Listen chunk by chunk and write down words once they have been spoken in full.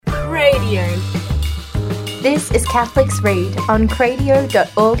Radio. This is Catholics Read on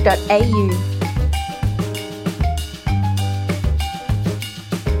cradio.org.au.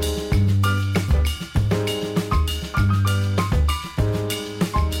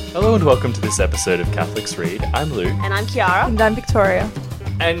 Hello and welcome to this episode of Catholics Read. I'm Lou. And I'm Kiara. And I'm Victoria.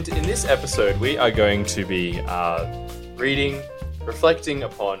 And in this episode we are going to be reading, reflecting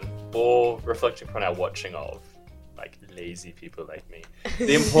upon our watching of, like lazy people like me,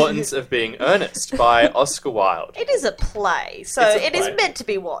 The Importance of Being Earnest by Oscar Wilde. It is a play, so it is meant to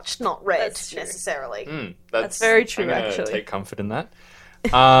be watched, not read necessarily. That's very true, I'm gonna actually. take comfort in that.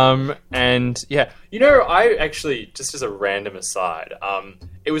 And yeah, I actually, just as a random aside,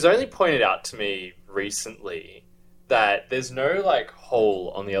 it was only pointed out to me recently that there's no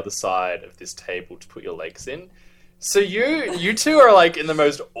hole on the other side of this table to put your legs in. So you two are in the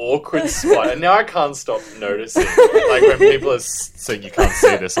most awkward spot, and now I can't stop noticing when people are, so you can't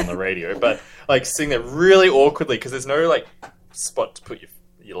see this on the radio, but sitting there really awkwardly because there's no spot to put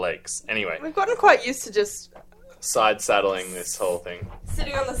your legs. Anyway, We've gotten quite used to just side saddling this whole thing.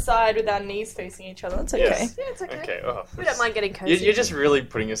 sitting on the side with our knees facing each other. It's okay. Yes. Yeah, it's okay. Okay. Oh, We don't mind getting cozy. You're just really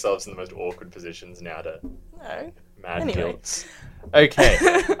putting yourselves in the most awkward positions now to No. mad Anyway. guilt. Okay.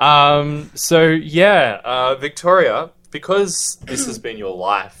 Victoria, because this has been your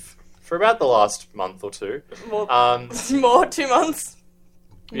life for about the last month or two, More 2 months.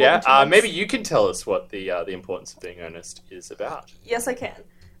 maybe you can tell us what the importance of being earnest is about. Yes, I can.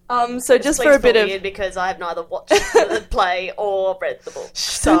 So just Please for a bit fill of... me in because I have neither watched the play or read the book.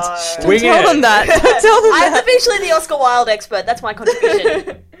 So Don't Wing tell it. them that. Don't tell them I'm that. officially the Oscar Wilde expert. That's my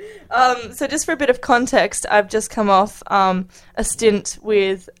contribution. So just for a bit of context, I've just come off a stint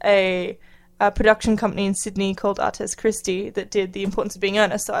with a production company in Sydney called Artes Christi that did The Importance of Being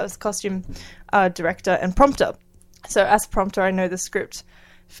Earnest. So I was costume director and prompter. So as a prompter, I know the script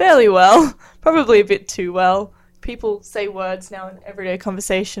fairly well, probably a bit too well. People say words now in everyday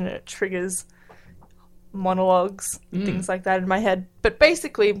conversation and it triggers monologues and things like that in my head. But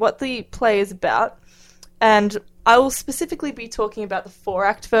basically what the play is about, and I will specifically be talking about the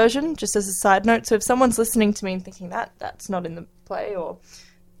 4-act version, just as a side note. So if someone's listening to me and thinking that's not in the play or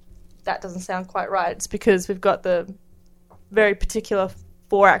that doesn't sound quite right, it's because we've got the very particular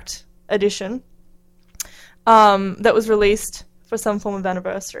 4-act edition that was released for some form of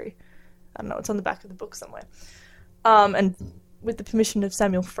anniversary. I don't know, it's on the back of the book somewhere. And with the permission of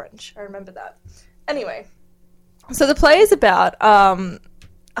Samuel French. I remember that. Anyway, so the play is about...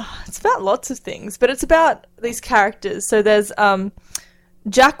 it's about lots of things, but it's about these characters. So there's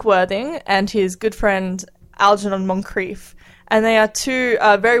Jack Worthing and his good friend Algernon Moncrief, and they are two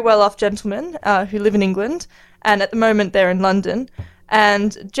very well-off gentlemen who live in England, and at the moment they're in London.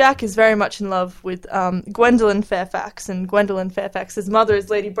 And Jack is very much in love with Gwendolen Fairfax, and Gwendolen Fairfax's mother is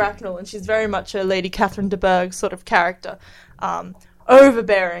Lady Bracknell, and she's very much a Lady Catherine de Bourgh sort of character,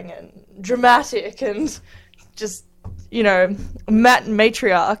 overbearing and dramatic and just,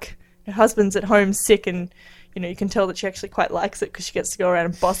 matriarch. Her husband's at home sick, and you can tell that she actually quite likes it because she gets to go around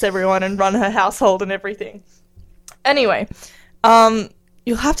and boss everyone and run her household and everything. Anyway,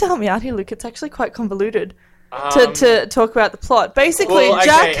 you'll have to help me out here, Luke. It's actually quite convoluted to talk about the plot. Basically,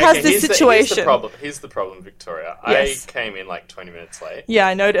 Jack has this situation. Here's the problem, Victoria. Yes. I came in 20 minutes late. Yeah,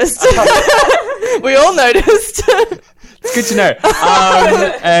 I noticed. We all noticed. It's good to know.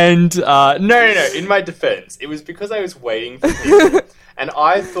 No. In my defense, it was because I was waiting for people, and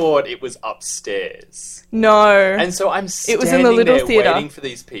I thought it was upstairs. No. And so I'm standing was in the little there theatre. waiting for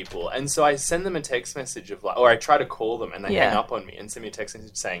these people, and so I send them a text message of or I try to call them, and they hang up on me and send me a text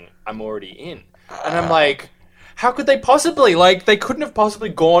message saying, I'm already in. And I'm like... How could they possibly? They couldn't have possibly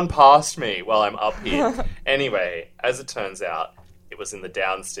gone past me while I'm up here. Anyway, as it turns out, it was in the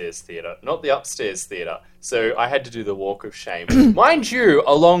downstairs theatre, not the upstairs theatre. So I had to do the walk of shame. Mind you,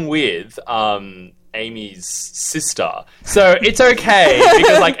 along with Amy's sister. So it's okay,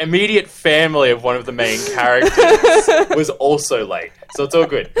 because immediate family of one of the main characters was also late. So it's all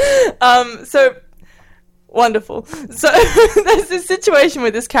good. So wonderful. So there's this situation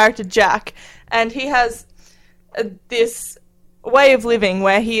with this character Jack, and he has this way of living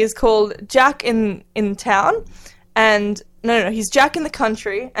where he is called Jack in town, and he's Jack in the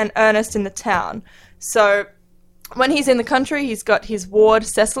country and Earnest in the town. So when he's in the country, he's got his ward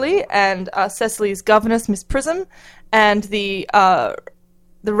Cecily and Cecily's governess Miss Prism, and the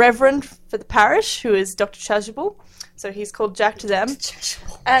reverend for the parish, who is Dr. Chasuble. So he's called Jack to them.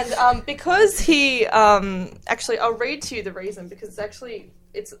 And because he actually, I'll read to you the reason, because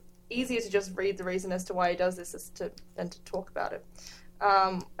it's easier to just read the reason as to why he does this than to talk about it.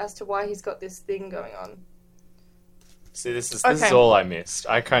 As to why he's got this thing going on. See, this is all I missed.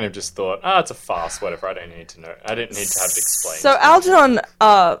 I kind of just thought, it's a farce, whatever, I don't need to know. I didn't need to have it explained. So Algernon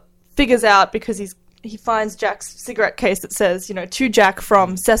figures out, because he finds Jack's cigarette case that says, to Jack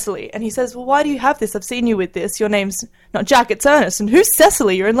from Cecily. And he says, well, why do you have this? I've seen you with this. Your name's not Jack, it's Ernest. And who's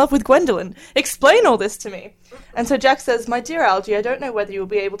Cecily? You're in love with Gwendolyn. Explain all this to me. And so Jack says, my dear Algie, I don't know whether you will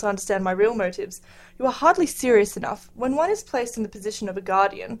be able to understand my real motives. You are hardly serious enough. When one is placed in the position of a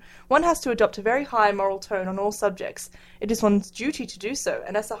guardian, one has to adopt a very high moral tone on all subjects. It is one's duty to do so,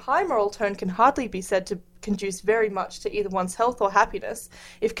 and as a high moral tone can hardly be said to conduce very much to either one's health or happiness,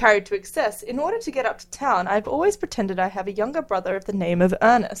 if carried to excess, in order to get up to town, I have always pretended I have a younger brother of the name of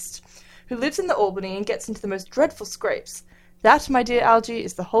Earnest, who lives in the Albany and gets into the most dreadful scrapes. That, my dear Algie,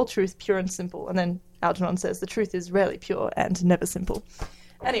 is the whole truth, pure and simple. And then Algernon says the truth is rarely pure and never simple.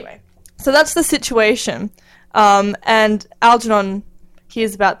 Anyway, so that's the situation. And Algernon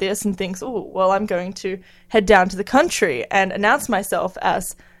hears about this and thinks, oh, well, I'm going to head down to the country and announce myself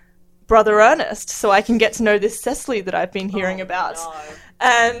as Brother Ernest so I can get to know this Cecily that I've been hearing about. No.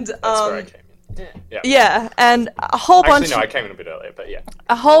 And That's where I came in. Yeah, and a whole bunch. Actually, no, I came in a bit earlier, but yeah.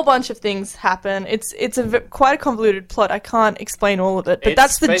 A whole bunch of things happen. It's quite a convoluted plot. I can't explain all of it, but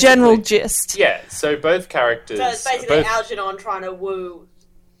that's the general gist. Yeah, so both characters. So it's basically Algernon trying to woo,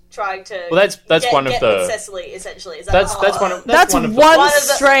 trying to. Well, that's get, one of get the. With Cecily, essentially. Is that That's one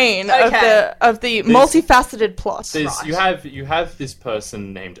strain of the multifaceted plot. Right. You have this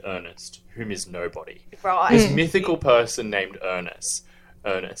person named Earnest, whom is nobody. Right. This mythical person named Earnest,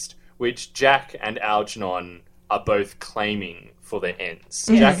 which Jack and Algernon are both claiming for their ends.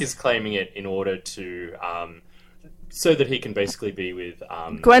 Yes. Jack is claiming it in order to, so that he can basically be with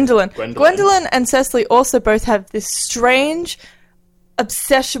Gwendolyn. Gwendolyn and Cecily also both have this strange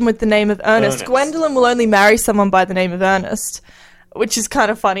obsession with the name of Earnest. Gwendolyn will only marry someone by the name of Earnest, which is kind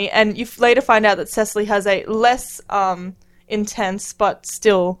of funny. And you later find out that Cecily has a less intense but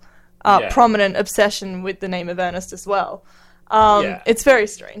still prominent obsession with the name of Earnest as well. It's very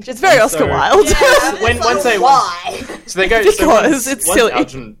strange. It's very Oscar Wilde. Yeah, why? So they go because it's silly.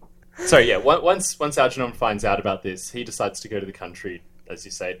 Once Algernon finds out about this, he decides to go to the country, as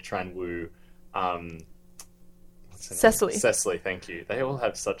you say, to try and woo Cecily. Cecily, thank you. They all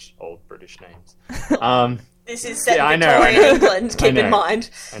have such old British names. This is set in Victorian England. Keep in mind.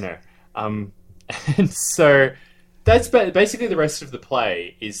 I know. And so. That's basically the rest of the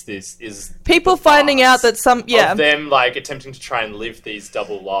play. Is people finding out that of them like attempting to try and live these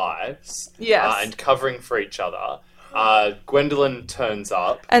double lives, and covering for each other. Gwendolyn turns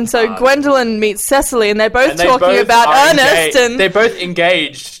up, and so Gwendolyn meets Cecily, and they're both talking about Ernest, and they're both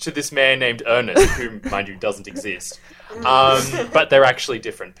engaged to this man named Ernest, who, mind you, doesn't exist. But they're actually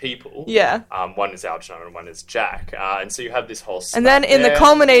different people. Yeah. One is Algernon and one is Jack. And so you have this whole And then in the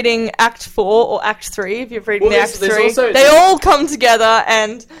culminating Act 4 or Act 3, if you're reading the Act 3, they all come together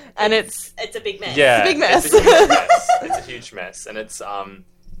and it's a big mess. Yeah. It's a big mess. It's a huge mess. It's a huge mess. And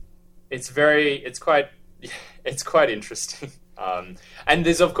it's quite interesting. And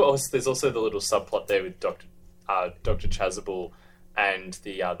there's also the little subplot there with Dr. Chasuble and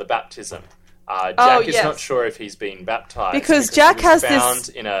the baptism. Jack is not sure if he's been baptized because Jack has found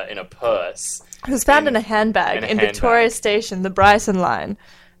in a purse. He was found in a handbag in Victoria Station, the Brighton line,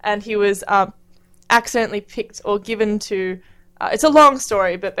 and he was accidentally picked or given to. It's a long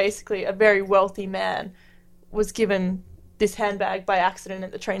story, but basically, a very wealthy man was given this handbag by accident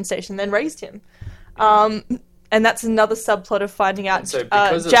at the train station, then raised him. And that's another subplot of finding out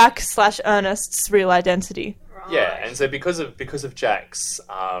Jack/Ernest's real identity. Right. Yeah, and so because of Jack's.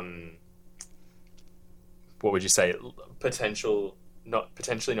 What would you say? Potentially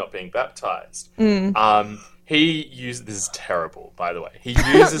not being baptized. He uses this is terrible, by the way. He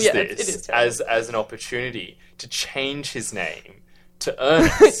uses this as an opportunity to change his name to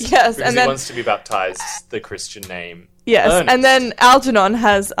Earnest. Yes, because he wants to be baptized the Christian name. Yes, Earnest. And then Algernon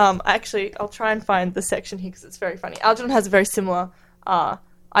has actually I'll try and find the section here because it's very funny. Algernon has a very similar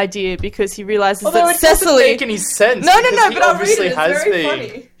idea because he realizes that Cecily doesn't make any sense. No, but I'll read it. It's very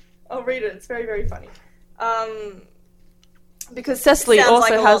funny. I'll read it. It's very, very funny. Because Cecily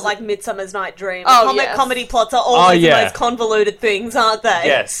also has like Midsummer's Night Dream. Comedy plots are always the most convoluted things, aren't they?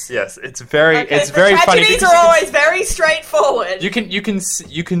 Yes. It's very funny. Tragedies are always very straightforward. You can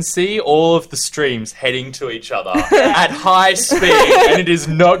see all of the streams heading to each other at high speed, and it is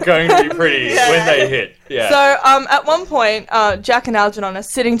not going to be pretty when they hit. Yeah. So at one point, Jack and Algernon are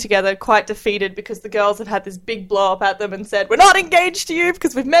sitting together, quite defeated because the girls have had this big blow up at them and said, "We're not engaged to you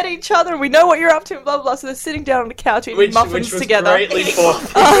because we've met each other and we know what you're up to," and blah blah blah. So they're sitting down on the couch eating muffins together.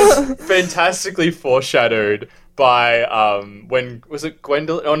 Fantastically foreshadowed by when was it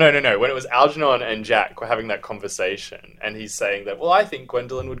Gwendolyn? Oh no, when it was Algernon and Jack were having that conversation, and he's saying that, well, I think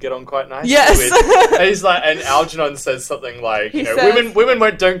Gwendolyn would get on quite nicely. Yes. And he's like, and Algernon says something like,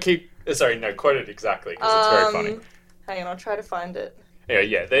 women don't keep. Sorry, no, quote it exactly because it's very funny. Hang on, I'll try to find it.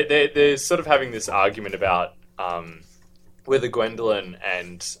 Yeah, they're sort of having this argument about whether Gwendolyn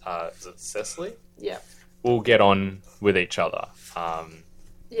and is it Cecily? Yeah. Will get on with each other.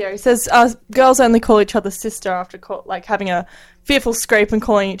 Yeah, he says girls only call each other sister after having a fearful scrape and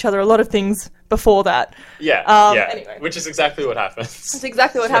calling each other a lot of things before that. Yeah, Anyway. Which is exactly what happens. That's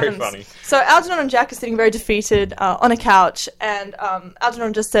exactly what happens. Very funny. So Algernon and Jack are sitting very defeated on a couch, and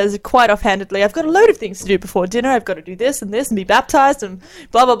Algernon just says quite offhandedly, I've got a load of things to do before dinner. I've got to do this and be baptized and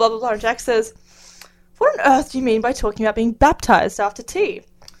blah, blah, blah, blah, blah. And Jack says, what on earth do you mean by talking about being baptized after tea?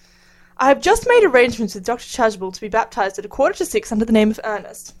 I have just made arrangements with Dr. Chasuble to be baptized at 5:45 under the name of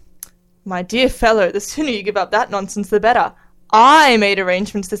Earnest. My dear fellow, the sooner you give up that nonsense, the better. I made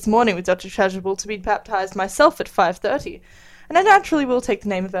arrangements this morning with Dr. Chasuble to be baptized myself at 5:30, and I naturally will take the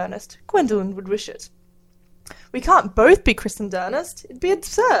name of Earnest. Gwendolyn would wish it. We can't both be christened Earnest. It'd be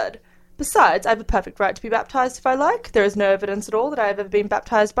absurd. Besides, I have a perfect right to be baptized if I like. There is no evidence at all that I have ever been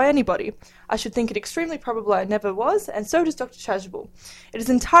baptized by anybody. I should think it extremely probable I never was, and so does Dr. Chasuble. It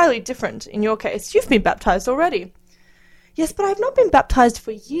is entirely different in your case. You've been baptized already. Yes, but I have not been baptized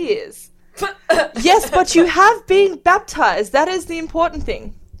for years. Yes, but you have been baptized. That is the important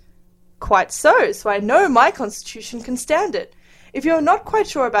thing. Quite so I know my constitution can stand it. If you're not quite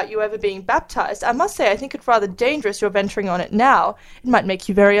sure about you ever being baptized, I must say I think it rather dangerous you're venturing on it now. It might make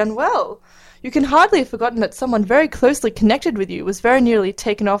you very unwell. You can hardly have forgotten that someone very closely connected with you was very nearly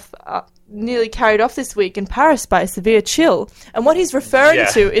nearly carried off this week in Paris by a severe chill. And what he's referring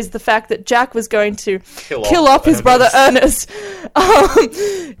to is the fact that Jack was going to kill off his brother Ernest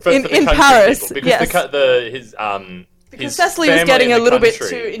in Paris. Because Cecily was getting a little bit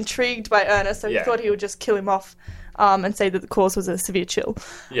too intrigued by Ernest, so he thought he would just kill him off. And say that the cause was a severe chill.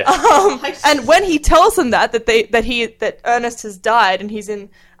 Yeah. And when he tells them that Ernest has died and he's in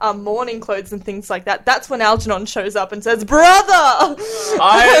mourning clothes and things like that, that's when Algernon shows up and says, "Brother,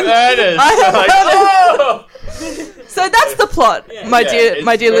 I am Ernest." So that's the plot, my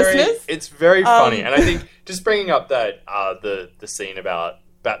dear listeners. It's very funny, and I think just bringing up that the scene about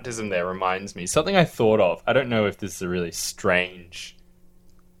baptism there reminds me something I thought of. I don't know if this is a really strange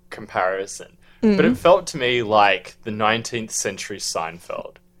comparison. But it felt to me like the 19th century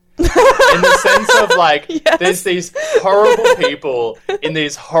Seinfeld. In the sense of there's these horrible people in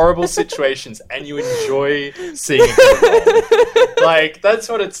these horrible situations and you enjoy seeing it go wrong. That's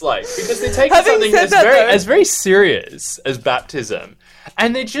what it's like. Because they take something as very serious as baptism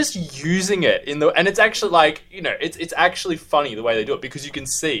and they're just using it and it's actually it's actually funny the way they do it because you can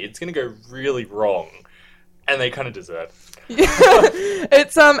see it's going to go really wrong and they kind of deserve it.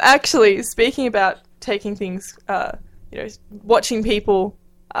 It's actually speaking about taking things, watching people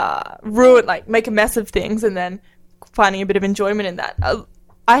make a mess of things and then finding a bit of enjoyment in that.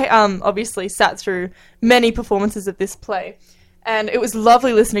 I obviously sat through many performances of this play, and it was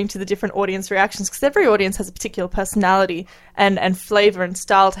lovely listening to the different audience reactions because every audience has a particular personality and flavour and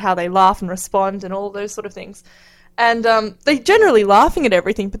style to how they laugh and respond and all those sort of things. And they're generally laughing at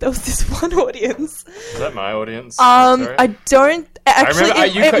everything, but there was this one audience. Is that my audience? I don't... Actually,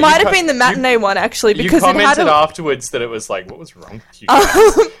 it might have been the matinee one, actually, because you commented afterwards that it was what was wrong with you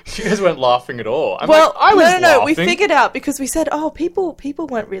guys? You guys weren't laughing at all. I was laughing. No, we figured out, because we said, people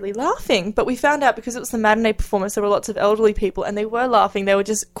weren't really laughing, but we found out because it was the matinee performance, there were lots of elderly people, and they were laughing. They were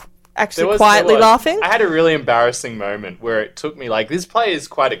just quietly laughing. I had a really embarrassing moment where it took me this play is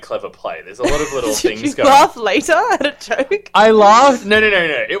quite a clever play. There's a lot of little things going on. Did you laugh later at a joke? I laughed. No.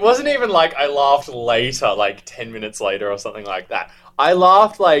 It wasn't even I laughed later, 10 minutes later or something like that. I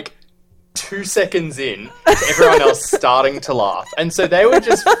laughed 2 seconds in to everyone else starting to laugh. And so they were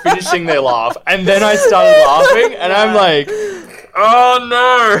just finishing their laugh and then I started laughing and I'm like, oh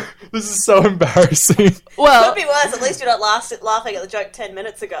no, this is so embarrassing. Well, it could be worse. At least you're not laughing at the joke 10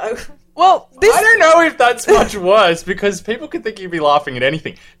 minutes ago. Well, I don't know if that's much worse because people could think you'd be laughing at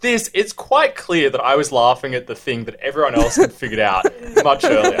anything. It's quite clear that I was laughing at the thing that everyone else had figured out much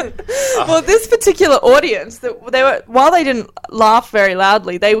earlier. Well, this particular audience, while they didn't laugh very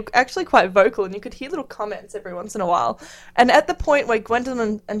loudly, they were actually quite vocal, and you could hear little comments every once in a while. And at the point where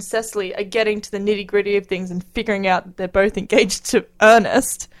Gwendolyn and Cecily are getting to the nitty-gritty of things and figuring out that they're both engaged to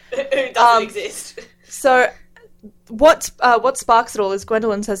Earnest... Who doesn't exist. So... What sparks it all is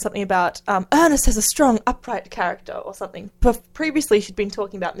Gwendolyn says something about Ernest has a strong, upright character or something. Previously, she'd been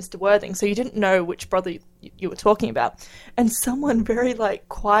talking about Mr. Worthing, so you didn't know which brother you were talking about. And someone very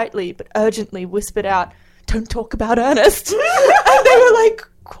quietly but urgently whispered out, don't talk about Ernest. And they were like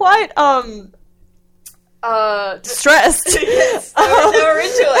quite distressed. Yes, they were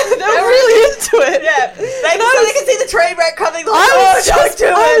into it. They were really into it. Yeah, they could see the train wreck coming.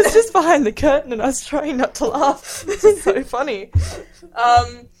 I was just behind the curtain and I was trying not to laugh. This is so funny.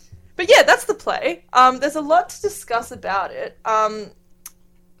 But yeah, that's the play. There's a lot to discuss about it.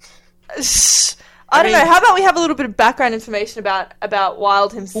 I don't know. How about we have a little bit of background information about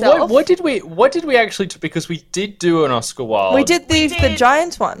Wilde himself? What did we actually? Because we did do an Oscar Wilde. We did the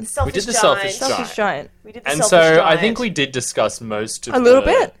giant one. We did the Selfish Giant. We did the and Selfish so Giant. I think we did discuss most of a little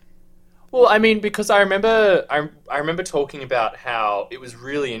bit. Well, I mean, because I remember talking about how it was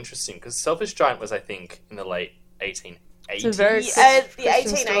really interesting because Selfish Giant was, I think, in the late 1880s. It's a very the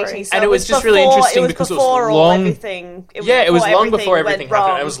 1880s, so and it was just really interesting because it was long. It was long before everything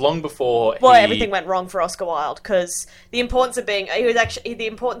happened. It was long before everything went wrong for Oscar Wilde because the importance of being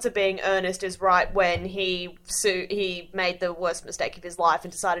earnest is right when he made the worst mistake of his life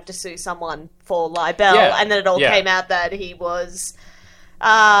and decided to sue someone for libel, and then it all came out that he was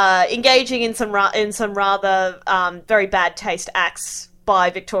engaging in some rather very bad taste acts by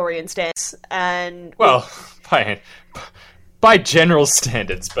Victorian standards, and by general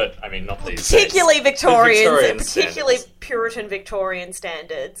standards, but I mean not these particularly days. Victorian Puritan Victorian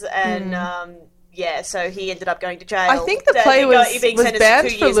standards, and so he ended up going to jail. I think the play was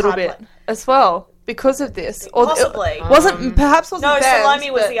banned for a little bit as well because of this. Possibly. Wasn't banned. Salome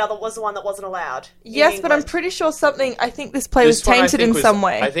was the one that wasn't allowed. Yes, but I'm pretty sure I think this play was tainted in some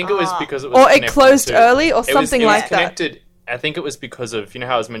way. I think it was because it was or it closed early or something like that. I think it was because of,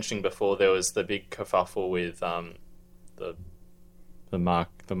 how I was mentioning before, there was the big kerfuffle with the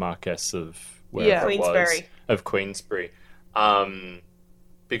Marquess of Queensberry. Of Queensberry.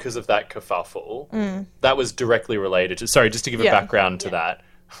 Because of that kerfuffle, that was directly related to... Sorry, just to give a background to that.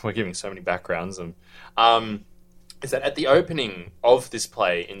 We're giving so many backgrounds. Is that at the opening of this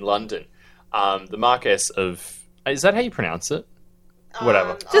play in London, the Marquess of... Is that how you pronounce it?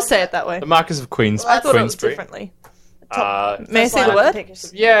 Whatever. Just say it that way. The Marquess of Queensberry. I thought it was differently. May I say the word?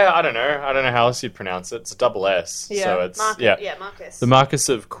 Yeah, I don't know how else you'd pronounce it. It's a double S. Yeah. So it's Marcus. The Marquess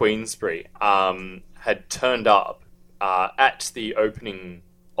of Queensberry had turned up at the opening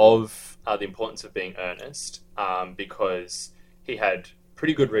of The Importance of Being Earnest because he had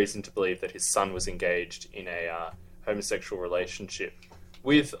pretty good reason to believe that his son was engaged in a homosexual relationship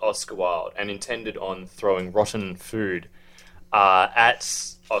with Oscar Wilde and intended on throwing rotten food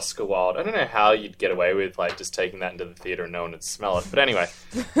at Oscar Wilde. I don't know how you'd get away with just taking that into the theatre and no one would smell it. But anyway,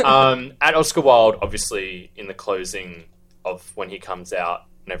 at Oscar Wilde, obviously in the closing of when he comes out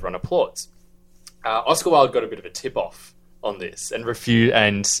and everyone applauds, Oscar Wilde got a bit of a tip-off on this and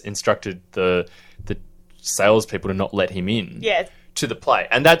instructed the salespeople to not let him in to the play.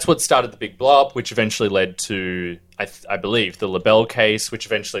 And that's what started the big blow-up, which eventually led to, I believe, the Labelle case, which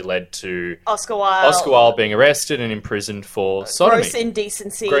eventually led to Oscar Wilde being arrested and imprisoned for sodomy. Gross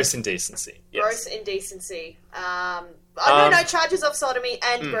indecency. Yes. Gross indecency. No charges of sodomy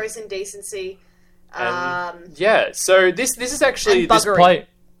and gross indecency. So this is actually this play.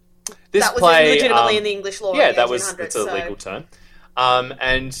 That was legitimately in the English law. Yeah, it's a legal term.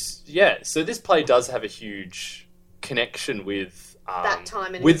 So this play does have a huge connection with that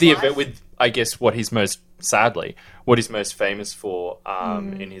time in with his the life. event, with I guess what he's most famous for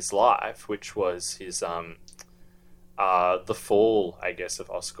in his life, which was his the fall, I guess, of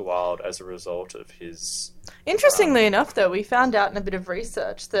Oscar Wilde as a result of his. Interestingly enough, though, we found out in a bit of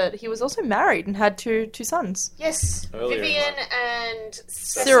research that he was also married and had two sons. Yes, Earlier Vivian and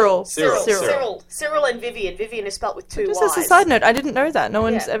Cyril. Cyril and Vivian. Vivian is spelt with two Y's. Just as a side note, I didn't know that. No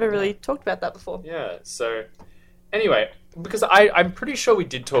one's ever really talked about that before. Yeah. So, anyway, because I'm pretty sure we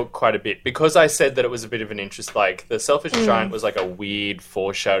did talk quite a bit, because I said that it was a bit of an interest, the Selfish Giant was a weird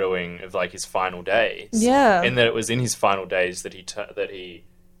foreshadowing of his final days. Yeah. And that it was in his final days that he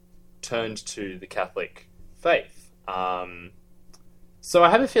turned to the Catholic faith. So I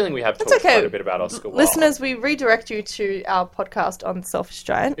have a feeling we have talked quite a bit about Oscar Wilde. Listeners, we redirect you to our podcast on the Selfish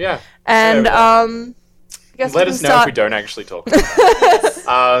Giant. Yeah. And I guess let us know if we don't actually talk about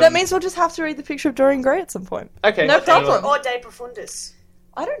that. That means we'll just have to read the picture of Dorian Gray at some point. Okay. No problem. Or De Profundis.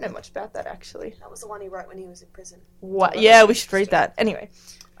 I don't know much about that, actually. That was the one he wrote when he was in prison. What? Yeah, we should read that. Anyway,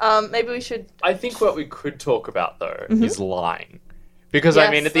 maybe we should... I think what we could talk about, though, is lying. Because,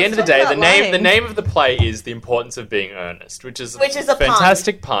 I mean, at the end of the day, the name of the play is The Importance of Being Earnest, which is a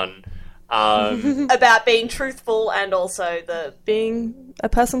fantastic pun. About being truthful and also being a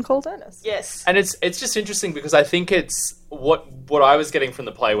person called Earnest. Yes. And it's just interesting because I think it's what I was getting from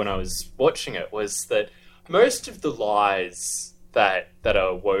the play when I was watching it was that most of the lies that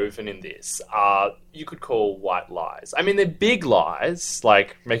are woven in this are, you could call white lies. I mean, they're big lies,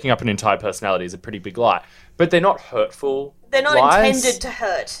 like making up an entire personality is a pretty big lie, but they're not hurtful. They're not lies. intended to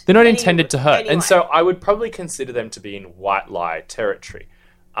hurt. They're not intended to hurt. Anyway. And so I would probably consider them to be in white lie territory.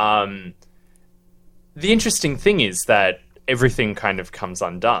 The interesting thing is that everything kind of comes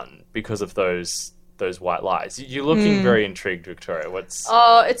undone because of those white lies. You're looking very intrigued, Victoria. What's...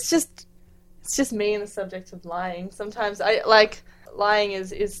 Oh, it's just me and the subject of lying. Sometimes lying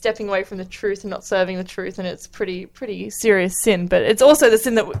is stepping away from the truth and not serving the truth, and it's pretty serious sin. But it's also the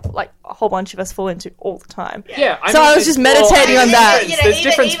sin that a whole bunch of us fall into all the time. Yeah. I was just meditating on that. There's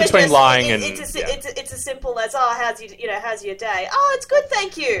difference between lying and it's as simple as how's your day? Oh, it's good,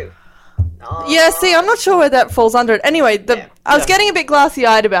 thank you. Oh. Yeah, see, I'm not sure where that falls under it. Anyway, I was getting a bit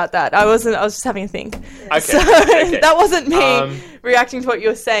glassy-eyed about that. I was just having a think. Okay. So Okay. that wasn't me reacting to what you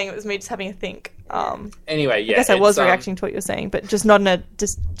were saying. It was me just having a think. Anyway, yeah. I guess I was reacting to what you were saying, but just not in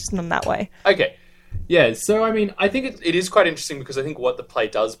just not in that way. Okay. Yeah, so I mean, I think it is quite interesting because I think what the play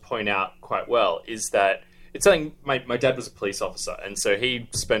does point out quite well is that it's something, my dad was a police officer, and so he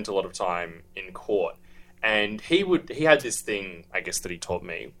spent a lot of time in court. And he had this thing, I guess, that he taught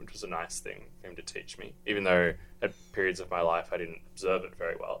me, which was a nice thing for him to teach me, even though at periods of my life I didn't observe it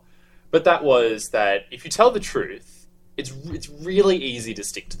very well. But that was that if you tell the truth, it's really easy to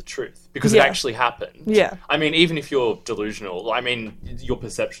stick to the truth because it actually happened. Yeah. I mean, even if you're delusional, I mean, your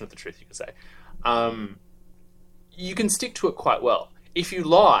perception of the truth, you could say, you can stick to it quite well. If you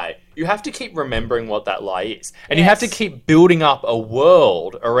lie, you have to keep remembering what that lie is. And you have to keep building up a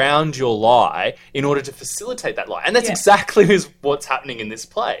world around your lie in order to facilitate that lie. And that's exactly what's happening in this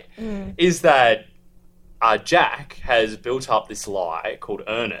play, is that Jack has built up this lie called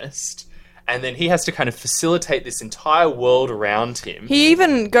Earnest, and then he has to kind of facilitate this entire world around him. He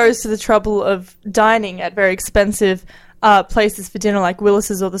even goes to the trouble of dining at very expensive places for dinner like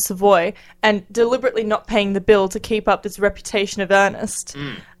Willis's or the Savoy, and deliberately not paying the bill to keep up this reputation of Earnest.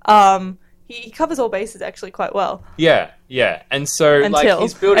 He covers all bases actually quite well. Yeah. And so until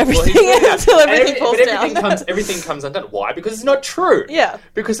he's building until everything falls down. Everything comes undone. Why? Because it's not true. Yeah.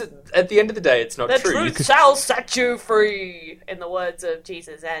 Because at the end of the day, it's not The true. truth shall set you free, in the words of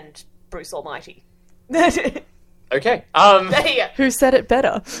Jesus and Bruce Almighty. Okay. There you go. Who said it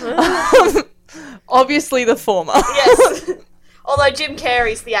better? Obviously the former. Yes. Although Jim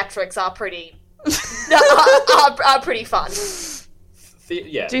Carrey's theatrics are pretty are pretty fun.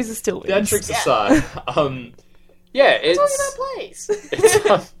 Jesus still wins. Theatrics aside. It's... Talking about plays.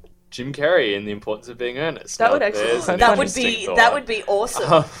 It's Jim Carrey and the importance of being earnest. That would actually be That would be awesome.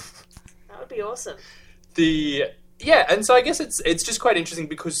 That would be awesome. And so I guess it's just quite interesting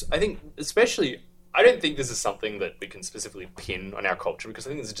because I think especially... I don't think this is something that we can specifically pin on our culture because I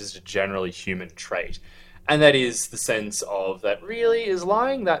think this is just a generally human trait. And that is the sense of that really is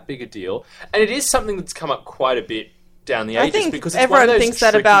lying that big a deal. And it is something that's come up quite a bit down the ages. I think because it's everyone one of those thinks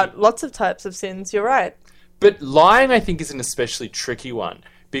that about lots of types of sins. You're right. But lying, I think, is an especially tricky one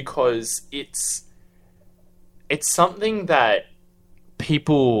because it's something that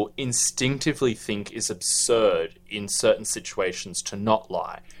people instinctively think is absurd in certain situations to not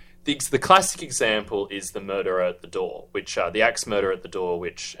lie. The classic example is the murder at the door, which the axe murder at the door,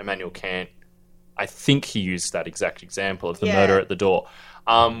 which Immanuel Kant, I think he used that exact example of the murder at the door,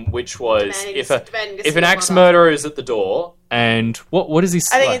 which was if an axe murderer is at the door, and what is he?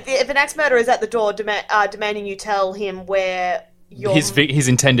 I think if an axe murderer is at the door, demanding you tell him where his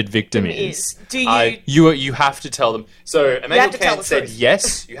intended victim is. Do you have to tell them? So Immanuel Kant said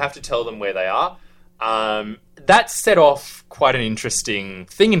yes, you have to tell them where they are. That set off quite an interesting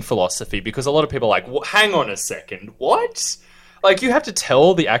thing in philosophy because a lot of people are like, hang on a second, what? Like, you have to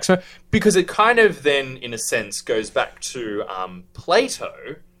tell the axe murderer, because it kind of then, in a sense, goes back to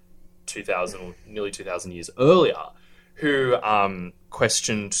Plato, nearly 2,000 years earlier, who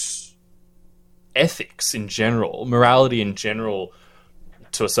questioned ethics in general, morality in general,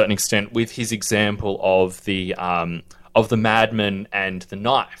 to a certain extent, with his example of the madman and the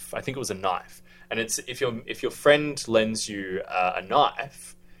knife. I think it was a knife. And it's if your friend lends you a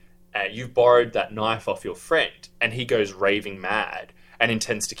knife, you've borrowed that knife off your friend, and he goes raving mad and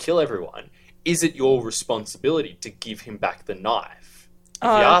intends to kill everyone. Is it your responsibility to give him back the knife if he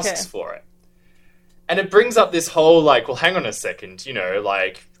asks for it? And it brings up this whole hang on a second,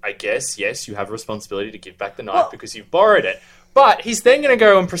 I guess yes, you have a responsibility to give back the knife because you've borrowed it. But he's then going to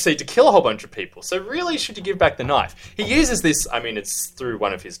go and proceed to kill a whole bunch of people. So really, should you give back the knife? He uses this, it's through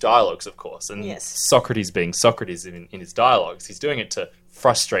one of his dialogues, of course. And Socrates being Socrates in his dialogues, he's doing it to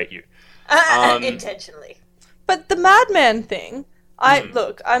frustrate you. Intentionally. But the madman thing,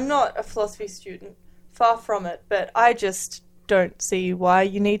 look, I'm not a philosophy student, far from it, but I just don't see why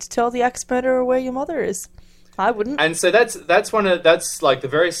you need to tell the axe murderer where your mother is. I wouldn't. And so that's like the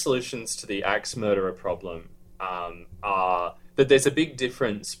various solutions to the axe murderer problem are that there's a big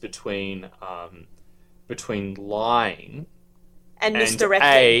difference between lying and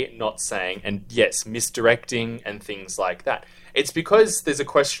misdirecting. Not saying, and yes, misdirecting and things like that. It's because there's a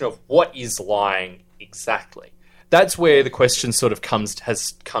question of what is lying exactly. That's where the question sort of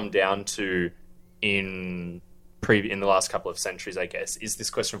has come down to in the last couple of centuries, I guess, is this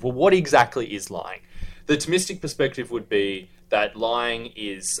question of, well, what exactly is lying? The Thomistic perspective would be that lying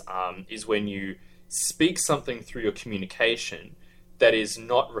is when you speak something through your communication that is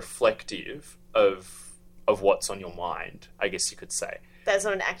not reflective of what's on your mind, I guess you could say. That's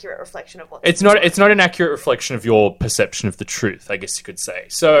not an accurate reflection of what's It's not an accurate reflection of your perception of the truth, I guess you could say.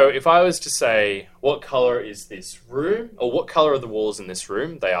 So if I was to say, what colour is this room? Or what colour are the walls in this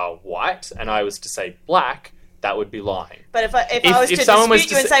room? They are white. And I was to say black, that would be lying. But if I was to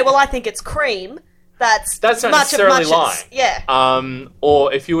dispute you and say, well, I think it's cream, that's not necessarily lying. Yeah.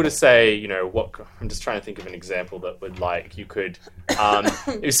 Or if you were to say, I'm just trying to think of an example that would you could,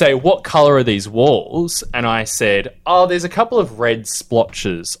 you say, what colour are these walls? And I said, oh, there's a couple of red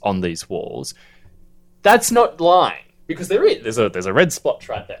splotches on these walls. That's not lying because there is. There's a red splotch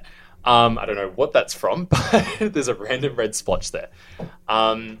right there. I don't know what that's from, but there's a random red splotch there.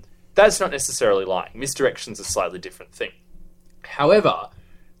 That's not necessarily lying. Misdirection's a slightly different thing. However,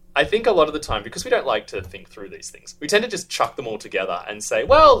 I think a lot of the time, because we don't like to think through these things, we tend to just chuck them all together and say,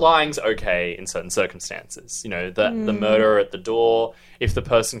 well, lying's okay in certain circumstances. The murderer at the door, if the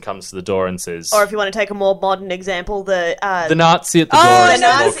person comes to the door and says... Or if you want to take a more modern example, the Nazi at the door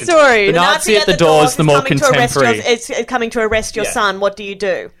The Nazi at the door is the more contemporary... It's coming to arrest your son. What do you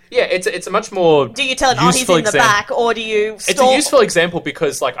do? Yeah, it's a much more Do you tell him, he's in the back, or do you stalk? It's a useful example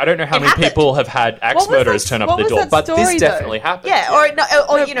because, I don't know how many people have had axe murderers turn up at the door, but this definitely happens. Yeah,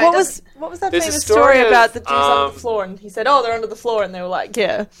 what was that famous story about the Jews on the floor? And he said, "Oh, they're under the floor," and they were like,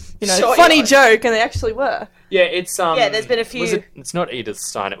 "Yeah, funny joke," and they actually were. Yeah, it's there's been a few. It's not Edith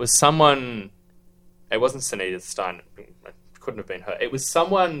Stein. It was someone. It wasn't St. Edith Stein. It couldn't have been her. It was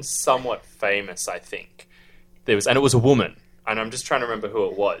someone somewhat famous, I think. And it was a woman. And I'm just trying to remember who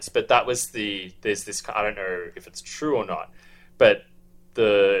it was, but that was there's this, I don't know if it's true or not, but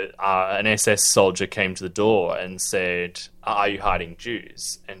an SS soldier came to the door and said, are you hiding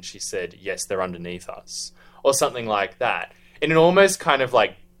Jews? And she said, yes, they're underneath us, or something like that, in an almost kind of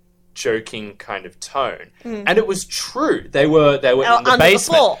joking kind of tone. And it was true. They were in the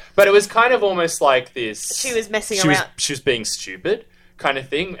basement, but it was kind of almost like this. She was messing around. She was being stupid kind of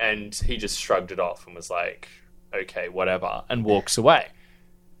thing, and he just shrugged it off and was like, okay, whatever, and walks away.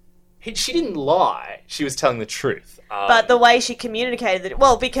 She didn't lie. She was telling the truth. But the way she communicated it...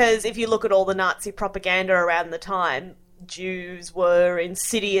 Well, because if you look at all the Nazi propaganda around the time, Jews were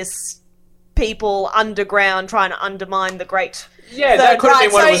insidious people underground trying to undermine the great... Yeah, that could have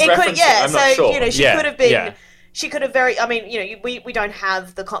been what it was referencing. I'm not sure. She could have been... Yeah. She could have very... I mean, we don't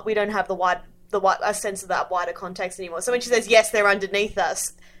have a sense of that wider context anymore. So when she says, yes, they're underneath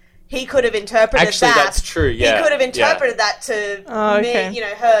us... He could have interpreted Actually, that. That's true. Yeah, he could have interpreted that to me.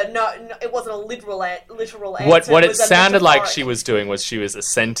 Her. No, it wasn't a literal answer. What it sounded like she was doing was she was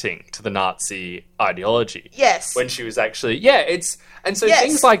assenting to the Nazi ideology. Yes. When she was actually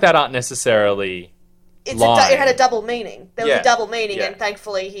things like that aren't necessarily. It had a double meaning. There was a double meaning, and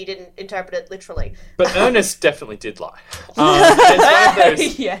thankfully he didn't interpret it literally. But Earnest definitely did lie. It's one of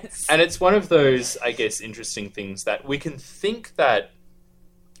those, yes. And it's one of those, I guess, interesting things that we can think that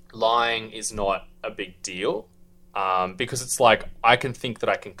lying is not a big deal, because it's I can think that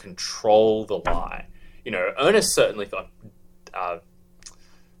I can control the lie. Ernest certainly thought,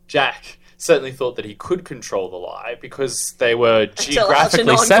 Jack certainly thought that he could control the lie because they were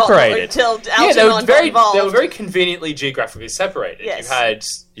geographically separated. They were very conveniently geographically separated.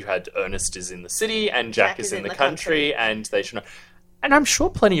 Yes. You had Ernest is in the city and Jack is in the country, and they should know. And I'm sure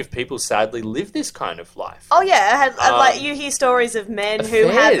plenty of people sadly live this kind of life. Oh yeah, you hear stories of men who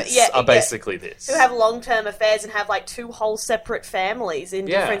have basically this, who have long-term affairs and have 2 whole separate families in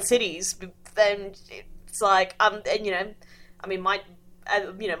different cities. Then it's my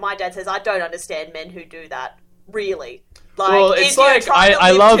dad says I don't understand men who do that. Really, it's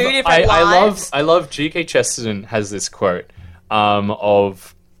I love G.K. Chesterton has this quote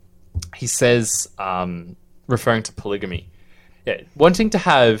he says referring to polygamy. Yeah, wanting to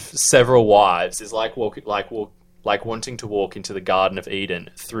have several wives is like wanting to walk into the Garden of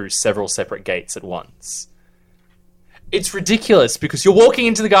Eden through several separate gates at once. It's ridiculous because you're walking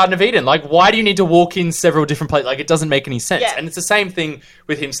into the Garden of Eden. Why do you need to walk in several different places? It doesn't make any sense. Yeah. And it's the same thing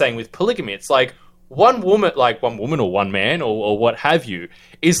with him saying with polygamy. It's one woman or one man or what have you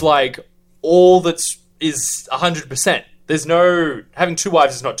is like all is 100%. There's no having two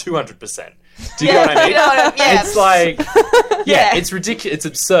wives is not 200%. Do you get what I mean? Yeah. It's like, it's ridiculous. It's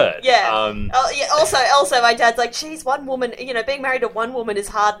absurd. Yeah. Also, my dad's like, geez, one woman, being married to one woman is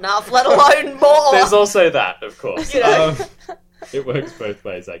hard enough, let alone more. There's also that, of course. It works both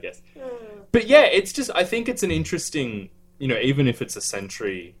ways, I guess. But yeah, it's just, I think it's an interesting, even if it's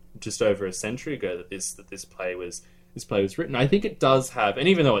just over a century ago that this play was written, I think it does have, and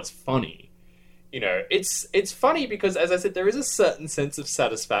even though it's funny, it's funny because, as I said, there is a certain sense of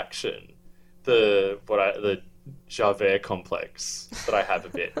satisfaction. The Javert complex that I have a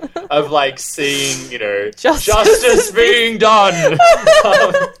bit of like seeing, justice being done.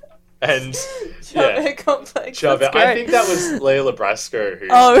 And Javert complex. Javert. I think that was Leila Brasco who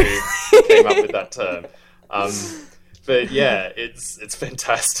came up with that term. But yeah, it's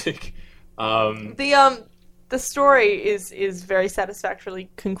fantastic. The story is very satisfactorily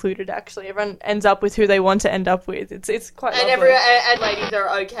concluded. Actually, everyone ends up with who they want to end up with. It's quite lovely. And ladies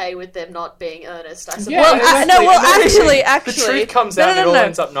are okay with them not being earnest, I suppose. Yeah, exactly. Actually, the truth comes out and it all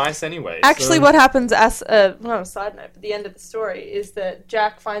ends up nice anyway. Actually, what happens as a side note, at the end of the story is that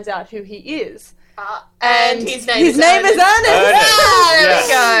Jack finds out who he is. And his name is Ernest. There we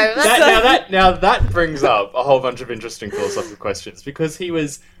go. Now that brings up a whole bunch of interesting philosophical questions because he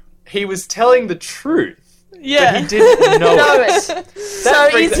was telling the truth. Yeah, but he didn't know it. So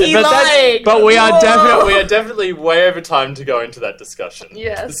is he lying? But we are definitely way over time to go into that discussion.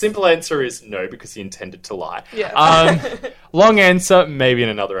 Yes. The simple answer is no, because he intended to lie. Yeah. Long answer, maybe in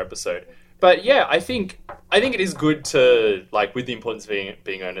another episode. But yeah, I think it is good to, like, with the importance of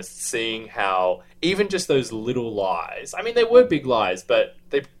being earnest, seeing how even just those little lies. I mean, they were big lies, but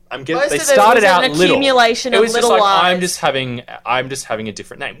they started out little. Accumulation it of was little just like lies. I'm just having a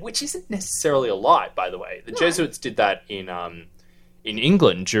different name, which isn't necessarily a lie, by the way. The Jesuits did that in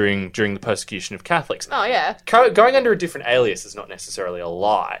England during the persecution of Catholics. Oh yeah, going under a different alias is not necessarily a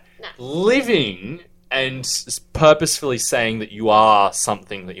lie. No. Living and purposefully saying that you are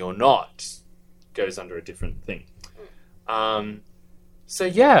something that you're not goes under a different thing. So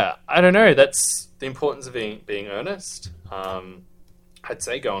yeah, I don't know. That's the importance of being earnest. I'd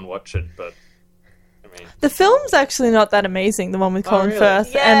say go and watch it, but I mean, the film's actually not that amazing. The one with Colin really?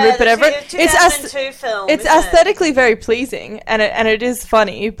 Firth and Rupert Everett. 2002 film. It's aesthetically very pleasing, and it is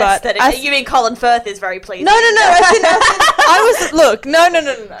funny. But you mean Colin Firth is very pleasing? No. No.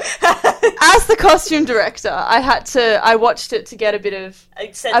 As the costume director, I watched it to get a bit of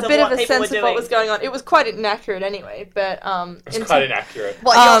a sense of what was going on. It was quite inaccurate anyway, but it's quite inaccurate.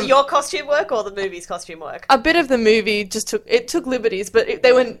 What, your costume work or the movie's costume work? A bit of the movie just took liberties, but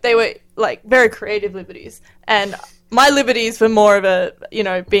they were like very creative liberties, and my liberties were more of a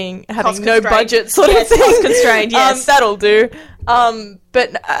having no budget sort of thing. Cost constrained, yes. That'll do.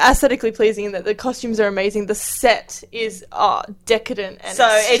 But aesthetically pleasing in that the costumes are amazing. The set is decadent and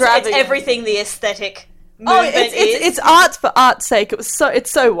it's everything the aesthetic movement is. It's art for art's sake.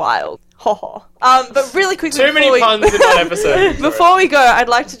 It's so wild. Ho ho. But really quickly, too many puns in one episode. Before we go, I'd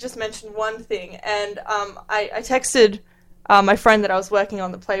like to just mention one thing, and I texted my friend that I was working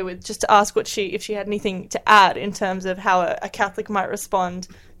on the play with just to ask if she had anything to add in terms of how a Catholic might respond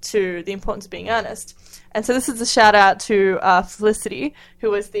to the importance of being earnest. And so this is a shout out to Felicity,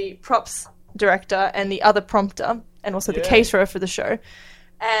 who was the props director and the other prompter and also the caterer for the show.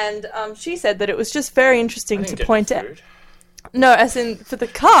 And she said that it was just very interesting to point out. No, as in for the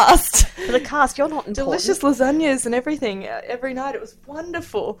cast. For the cast, you're not important. Delicious lasagnas and everything every night. It was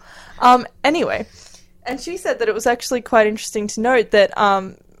wonderful. Anyway, and she said that it was actually quite interesting to note that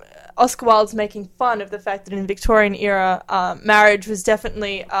Oscar Wilde's making fun of the fact that in Victorian era, marriage was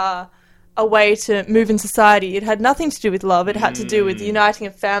definitely a way to move in society. It had nothing to do with love. It had to do with the uniting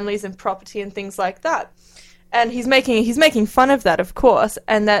of families and property and things like that. And he's making fun of that, of course,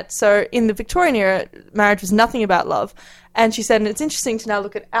 and that so in the Victorian era, marriage was nothing about love. And she said, and it's interesting to now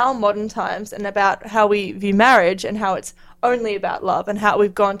look at our modern times and about how we view marriage and how it's only about love and how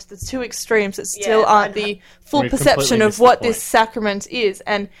we've gone to the two extremes that still aren't the full perception of what this sacrament is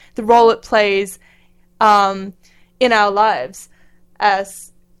and the role it plays in our lives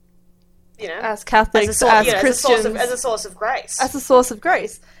as Catholics, as Christians, as a source of grace. As a source of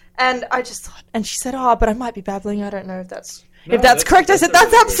grace. And I just thought, and she said, but I might be babbling. I don't know if that's correct. I said,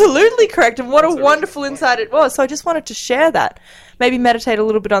 that's absolutely correct. And what a wonderful insight it was. So I just wanted to share that. Maybe meditate a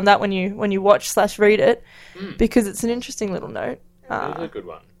little bit on that when you watch/read it, because it's an interesting little note. It is a good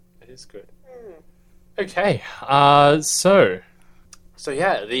one. It is good. Okay. So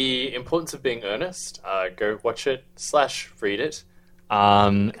yeah, the importance of being earnest. Go watch it/read it.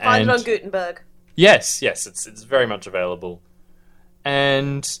 Find it on Gutenberg. Yes, it's very much available.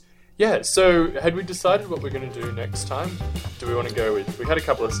 And yeah, so had we decided what we're going to do next time? Do we want to go with... We had a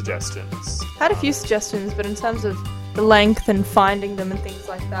couple of suggestions. Had a few suggestions, but in terms of the length and finding them and things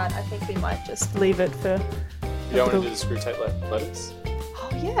like that, I think we might just leave it for... You don't want to do the screw tape letters? Oh,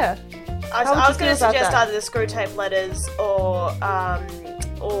 yeah. I was going to suggest either the screw tape letters or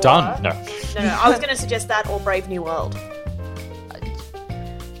Done. No. I was going to suggest that or Brave New World.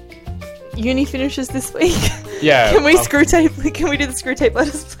 Uni finishes this week. Yeah. Can we do the screw tape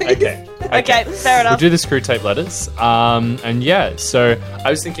letters, please? Okay, fair enough. We'll do the screw tape letters. And yeah, so I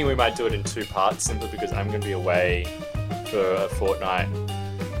was thinking we might do it in 2 parts simply because I'm going to be away for a fortnight,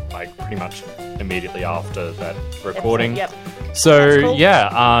 like pretty much immediately after that recording. Yep. So cool.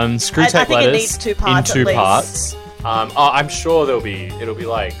 yeah, screw tape I think letters it needs 2 parts in 2 at parts. I'm sure it'll be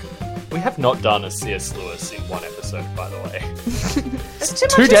like, we have not done a C.S. Lewis in 1 episode, by the way. It's too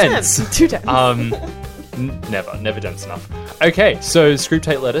Too much, dense. isn't it? Too dense. Never dense enough. Okay, so screw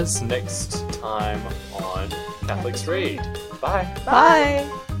tape letters next time on Catholics Read. Bye. Bye.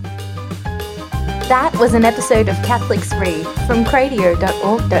 That was an episode of Catholics Read from cradio.org.au.